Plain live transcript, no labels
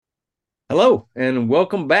Hello, and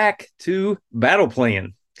welcome back to Battle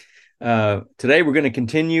Plan. Today, we're going to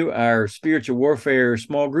continue our spiritual warfare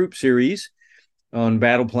small group series on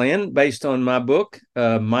Battle Plan based on my book,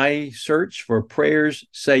 My Search for Prayers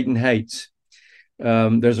Satan Hates.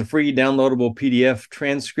 There's a free downloadable PDF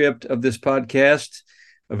transcript of this podcast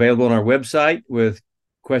available on our website with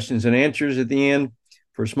questions and answers at the end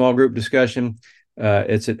for small group discussion.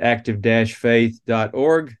 It's at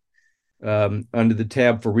active-faith.org. Under the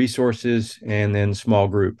tab for resources and then small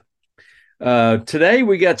group. Today,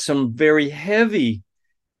 we got some very heavy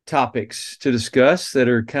topics to discuss that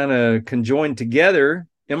are kind of conjoined together.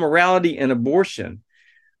 Immorality and abortion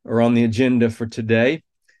are on the agenda for today.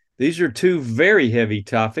 These are two very heavy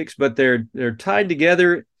topics, but they're tied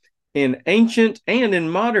together in ancient and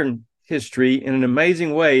in modern history in an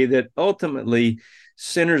amazing way that ultimately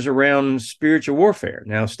centers around spiritual warfare.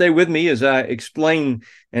 Now, stay with me as I explain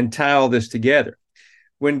and tie all this together.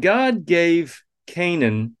 When God gave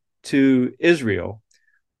Canaan to Israel,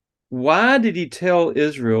 why did he tell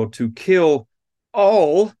Israel to kill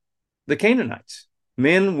all the Canaanites,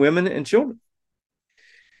 men, women, and children?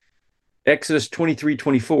 Exodus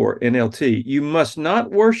 23:24 NLT, you must not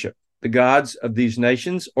worship the gods of these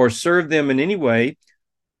nations or serve them in any way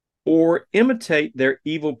or imitate their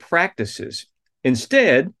evil practices.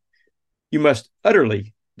 Instead, you must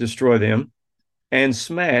utterly destroy them and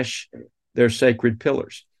smash their sacred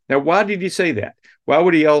pillars. Now, why did he say that? Why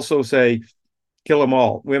would he also say, kill them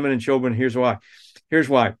all, women and children? Here's why. Here's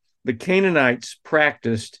why. The Canaanites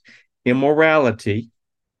practiced immorality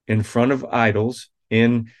in front of idols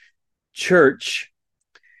in church,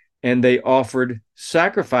 and they offered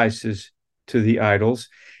sacrifices to the idols,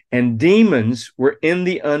 and demons were in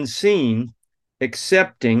the unseen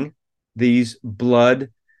accepting these blood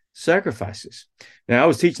sacrifices. Now, I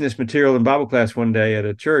was teaching this material in Bible class one day at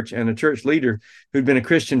a church, and a church leader who'd been a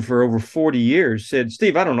Christian for over 40 years said,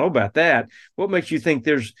 Steve, I don't know about that. What makes you think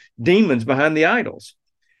there's demons behind the idols?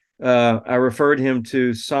 I referred him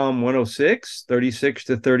to Psalm 106, 36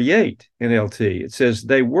 to 38 NLT. It says,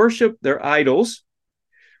 they worship their idols,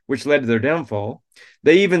 which led to their downfall.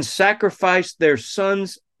 They even sacrificed their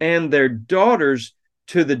sons and their daughters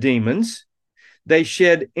to the demons. They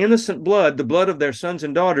shed innocent blood, the blood of their sons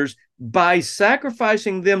and daughters. By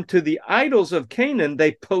sacrificing them to the idols of Canaan,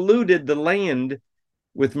 they polluted the land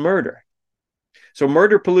with murder. So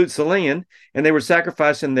murder pollutes the land, and they were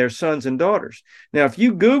sacrificing their sons and daughters. Now, if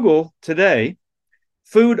you Google today,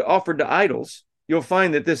 food offered to idols, you'll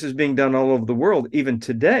find that this is being done all over the world, even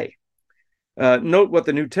today. Note what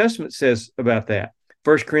the New Testament says about that.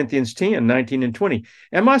 1 Corinthians 10, 19 and 20.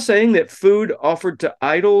 Am I saying that food offered to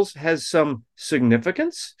idols has some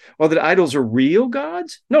significance, or that idols are real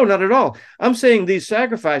gods? No, not at all. I'm saying these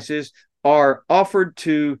sacrifices are offered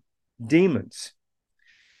to demons.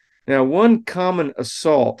 Now, one common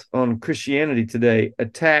assault on Christianity today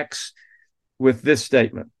attacks with this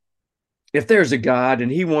statement. If there's a God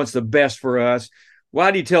and he wants the best for us, why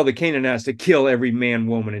do you tell the Canaanites to kill every man,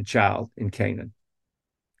 woman, and child in Canaan?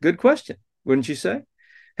 Good question, wouldn't you say?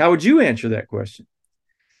 How would you answer that question?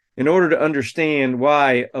 In order to understand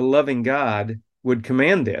why a loving God would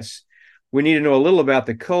command this, we need to know a little about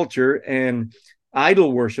the culture and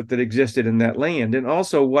idol worship that existed in that land, and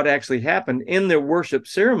also what actually happened in their worship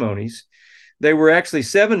ceremonies. There were actually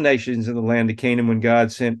 7 nations in the land of Canaan when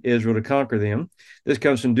God sent Israel to conquer them. This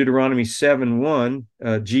comes from Deuteronomy 7:1,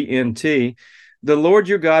 GNT. The Lord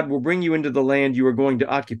your God will bring you into the land you are going to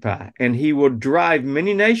occupy, and he will drive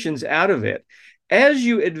many nations out of it. As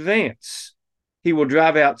you advance, he will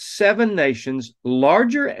drive out 7 nations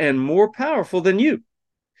larger and more powerful than you: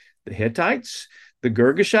 the Hittites, the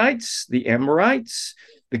Girgashites, the Amorites,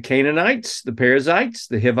 the Canaanites, the Perizzites,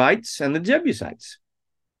 the Hivites, and the Jebusites.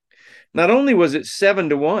 Not only was it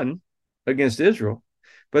 7-1 against Israel,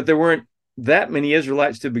 but there weren't that many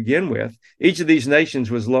Israelites to begin with. Each of these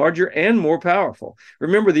nations was larger and more powerful.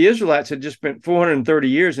 Remember, the Israelites had just spent 430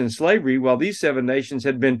 years in slavery, while these 7 nations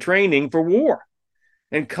had been training for war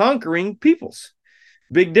and conquering peoples.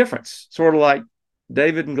 Big difference, sort of like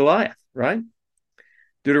David and Goliath, right?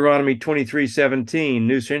 Deuteronomy 23:17,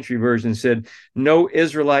 New Century Version said, no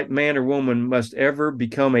Israelite man or woman must ever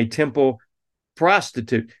become a temple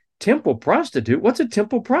prostitute. Temple prostitute? What's a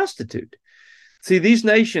temple prostitute? See, these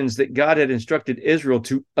nations that God had instructed Israel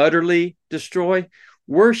to utterly destroy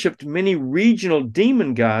worshipped many regional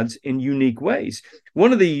demon gods in unique ways.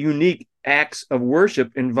 One of the unique acts of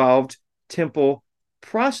worship involved temple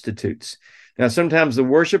prostitutes. Now, sometimes the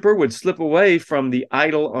worshiper would slip away from the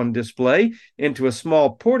idol on display into a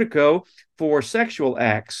small portico for sexual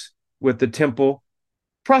acts with the temple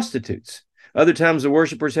prostitutes. Other times, the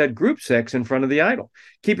worshipers had group sex in front of the idol.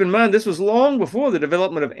 Keep in mind, this was long before the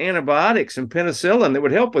development of antibiotics and penicillin that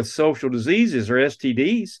would help with social diseases or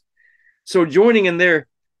STDs. So joining in their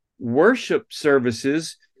worship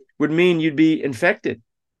services would mean you'd be infected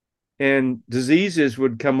and diseases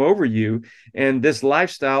would come over you. And this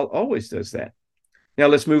lifestyle always does that. Now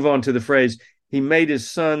let's move on to the phrase, he made his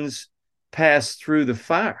sons pass through the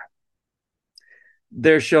fire.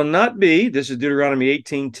 There shall not be, this is Deuteronomy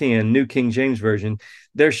 18:10, New King James Version,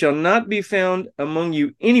 there shall not be found among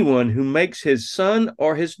you anyone who makes his son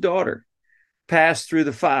or his daughter pass through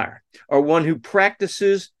the fire, or one who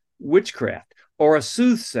practices witchcraft, or a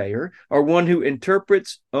soothsayer, or one who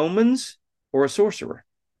interprets omens, or a sorcerer.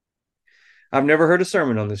 I've never heard a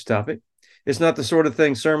sermon on this topic. It's not the sort of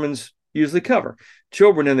thing sermons usually cover.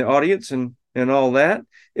 Children in the audience and all that.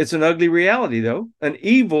 It's an ugly reality, though, an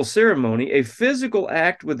evil ceremony, a physical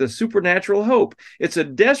act with a supernatural hope. It's a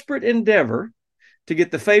desperate endeavor to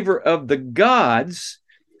get the favor of the gods,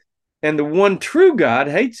 and the one true God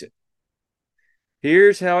hates it.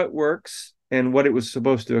 Here's how it works and what it was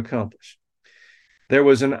supposed to accomplish. There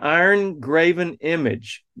was an iron graven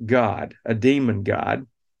image god, a demon god,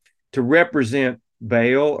 to represent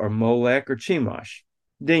Baal or Molech or Chemosh,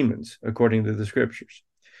 demons, according to the scriptures.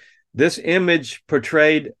 This image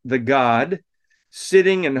portrayed the god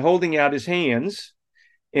sitting and holding out his hands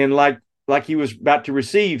and like he was about to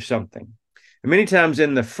receive something. And many times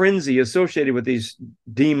in the frenzy associated with these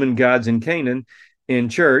demon gods in Canaan, in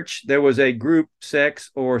church, there was a group sex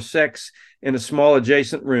or sex in a small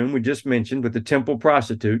adjacent room we just mentioned with the temple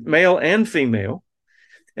prostitute, male and female,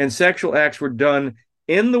 and sexual acts were done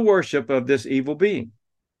in the worship of this evil being.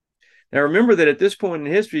 Now, remember that at this point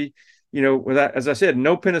in history, without, as I said,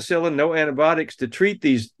 no penicillin, no antibiotics to treat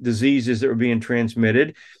these diseases that were being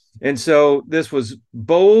transmitted. And so this was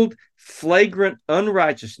bold, flagrant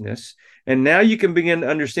unrighteousness. And now you can begin to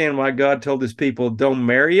understand why God told his people, don't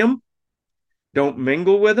marry them, don't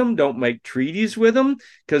mingle with them, don't make treaties with them,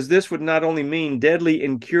 because this would not only mean deadly,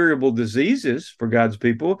 incurable diseases for God's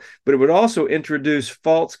people, but it would also introduce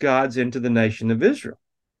false gods into the nation of Israel.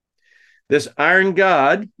 This iron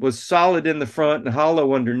god was solid in the front and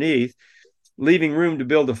hollow underneath, leaving room to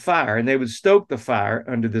build a fire, and they would stoke the fire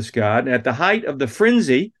under this god. And at the height of the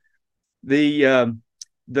frenzy, the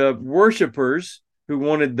worshipers who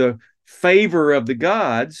wanted the favor of the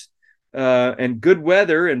gods and good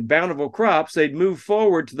weather and bountiful crops, they'd move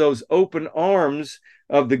forward to those open arms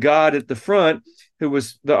of the god at the front,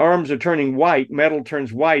 the arms are turning white. Metal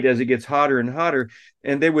turns white as it gets hotter and hotter.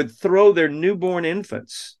 And they would throw their newborn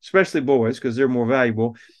infants, especially boys, because they're more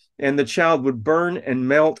valuable, and the child would burn and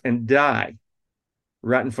melt and die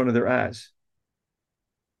right in front of their eyes.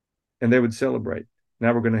 And they would celebrate.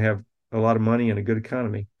 Now we're going to have a lot of money and a good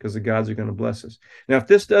economy because the gods are going to bless us. Now, if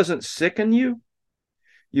this doesn't sicken you,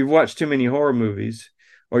 you've watched too many horror movies,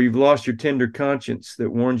 or you've lost your tender conscience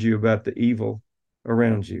that warns you about the evil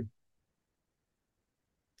around you.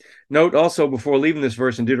 Note also before leaving this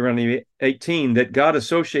verse in Deuteronomy 18 that God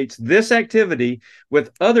associates this activity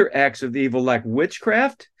with other acts of evil like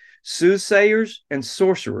witchcraft, soothsayers, and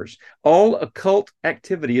sorcerers. All occult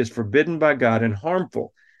activity is forbidden by God and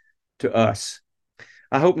harmful to us.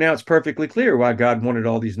 I hope now it's perfectly clear why God wanted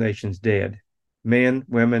all these nations dead, men,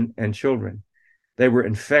 women, and children. They were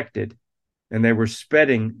infected, and they were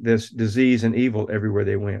spreading this disease and evil everywhere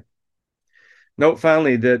they went. Note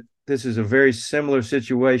finally that this is a very similar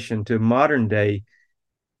situation to modern day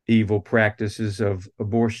evil practices of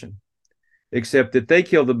abortion, except that they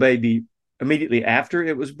kill the baby immediately after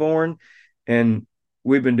it was born, and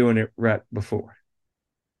we've been doing it right before.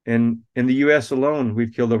 And in the U.S. alone,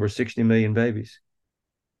 we've killed over 60 million babies.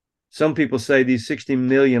 Some people say these 60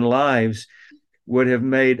 million lives would have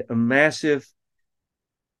made a massive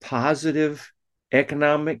positive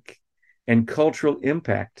economic and cultural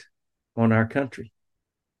impact on our country.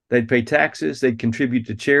 They'd pay taxes, they'd contribute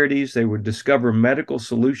to charities, they would discover medical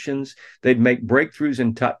solutions, they'd make breakthroughs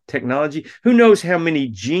in technology. Who knows how many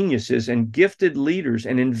geniuses and gifted leaders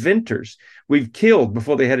and inventors we've killed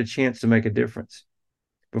before they had a chance to make a difference,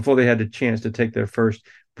 before they had a chance to take their first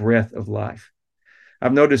breath of life.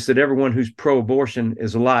 I've noticed that everyone who's pro-abortion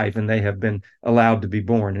is alive and they have been allowed to be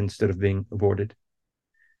born instead of being aborted.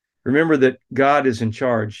 Remember that God is in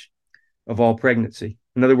charge of all pregnancy.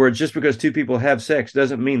 In other words, just because two people have sex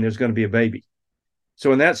doesn't mean there's going to be a baby.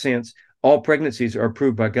 So in that sense, all pregnancies are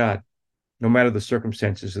approved by God, no matter the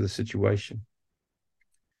circumstances of the situation.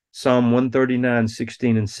 Psalm 139,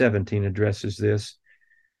 16 and 17 addresses this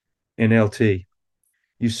in LT.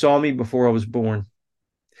 You saw me before I was born.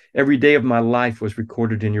 Every day of my life was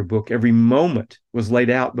recorded in your book. Every moment was laid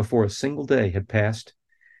out before a single day had passed.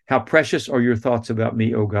 How precious are your thoughts about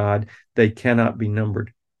me, O God? They cannot be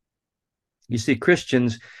numbered. You see,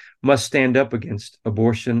 Christians must stand up against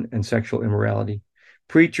abortion and sexual immorality.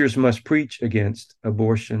 Preachers must preach against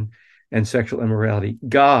abortion and sexual immorality.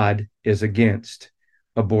 God is against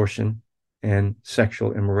abortion and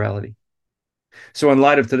sexual immorality. So, in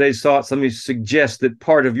light of today's thoughts, let me suggest that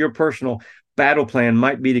part of your personal battle plan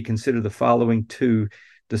might be to consider the following two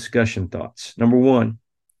discussion thoughts. Number one,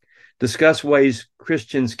 discuss ways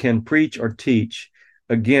Christians can preach or teach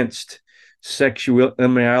against sexual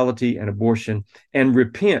immorality and abortion and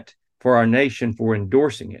repent for our nation for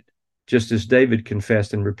endorsing it, just as David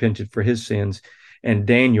confessed and repented for his sins, and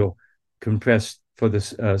Daniel confessed for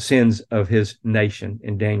the sins of his nation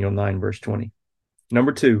in Daniel 9, verse 20.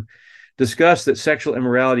 Number two, discuss that sexual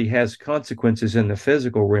immorality has consequences in the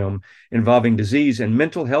physical realm involving disease and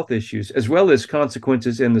mental health issues, as well as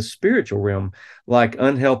consequences in the spiritual realm, like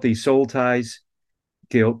unhealthy soul ties,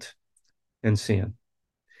 guilt, and sin.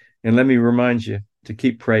 And let me remind you to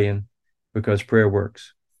keep praying, because prayer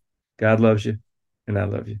works. God loves you, and I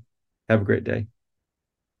love you. Have a great day.